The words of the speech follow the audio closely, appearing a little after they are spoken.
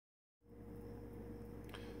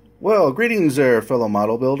Well, greetings there, fellow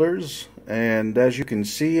model builders. And as you can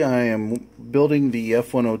see, I am building the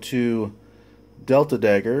F-102 Delta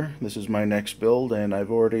Dagger. This is my next build, and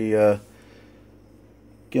I've already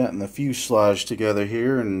gotten the fuselage together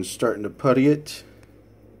here and starting to putty it.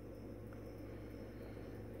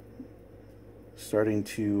 Starting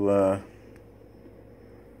to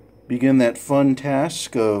begin that fun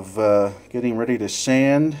task of getting ready to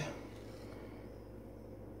sand.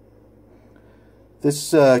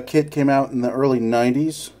 This kit came out in the early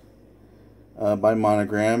 90s by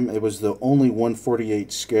Monogram. It was the only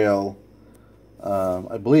 1/48 scale.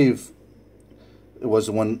 I believe it was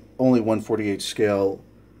the only 1/48 scale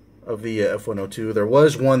of the F-102. There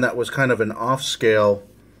was one that was kind of an off scale.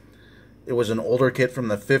 It was an older kit from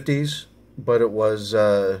the 50s, but it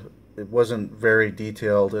wasn't very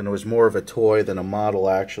detailed, and it was more of a toy than a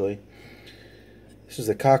model actually. This is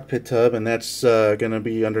the cockpit tub, and that's going to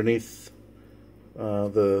be underneath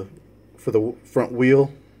for the front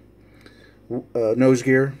wheel nose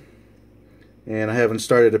gear, and I haven't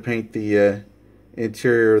started to paint the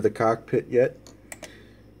interior of the cockpit yet.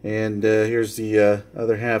 And here's the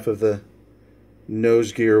other half of the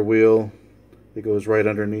nose gear wheel. It goes right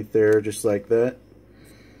underneath there, just like that.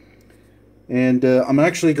 And I'm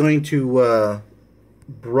actually going to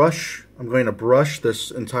brush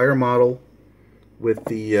this entire model with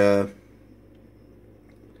the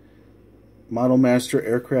Model Master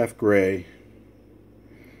Aircraft Gray,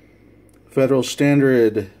 Federal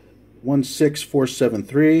Standard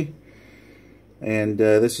 16473, and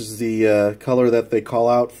this is the color that they call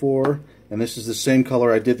out for, and this is the same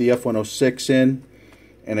color I did the F-106 in,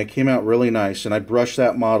 and it came out really nice. And I brushed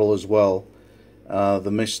that model as well.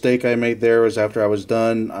 The mistake I made there was after I was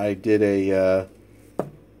done, I did a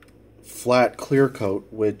flat clear coat,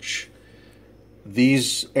 which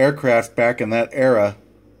these aircraft back in that era,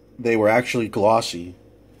 they were actually glossy.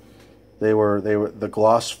 The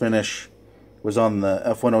gloss finish was on the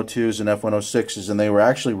F-102s and F-106s, and they were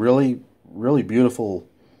actually really beautiful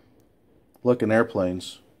looking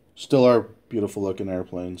airplanes. Still are beautiful looking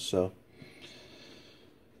airplanes. So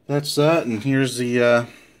that's that, and here's the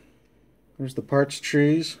parts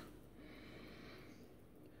trees.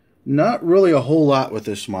 Not really a whole lot with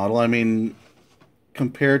this model. I mean,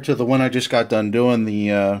 compared to the one I just got done doing,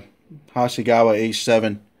 the Hasegawa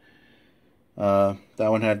A7,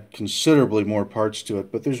 that one had considerably more parts to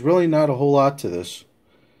it, but there's really not a whole lot to this.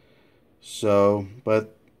 So,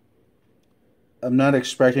 but I'm not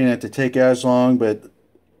expecting it to take as long, but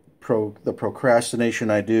the procrastination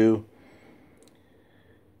I do,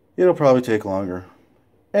 it'll probably take longer.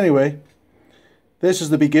 Anyway, this is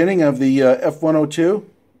the beginning of the F-102,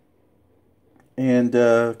 and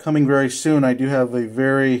coming very soon, I do have a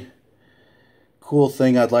very cool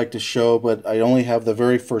thing I'd like to show, but I only have the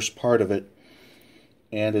very first part of it.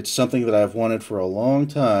 And it's something that I've wanted for a long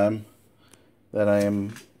time that I am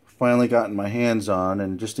finally gotten my hands on.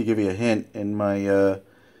 And just to give you a hint, in my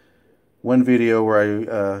one video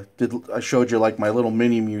where I showed you like my little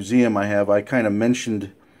mini museum I have, I kind of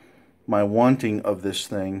mentioned my wanting of this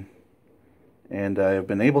thing, and I have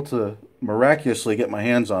been able to miraculously get my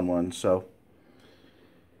hands on one. So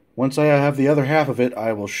once I have the other half of it,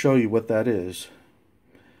 I will show you what that is.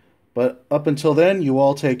 But up until then, you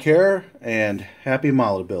all take care, and happy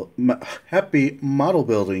model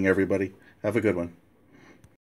building, everybody. Have a good one.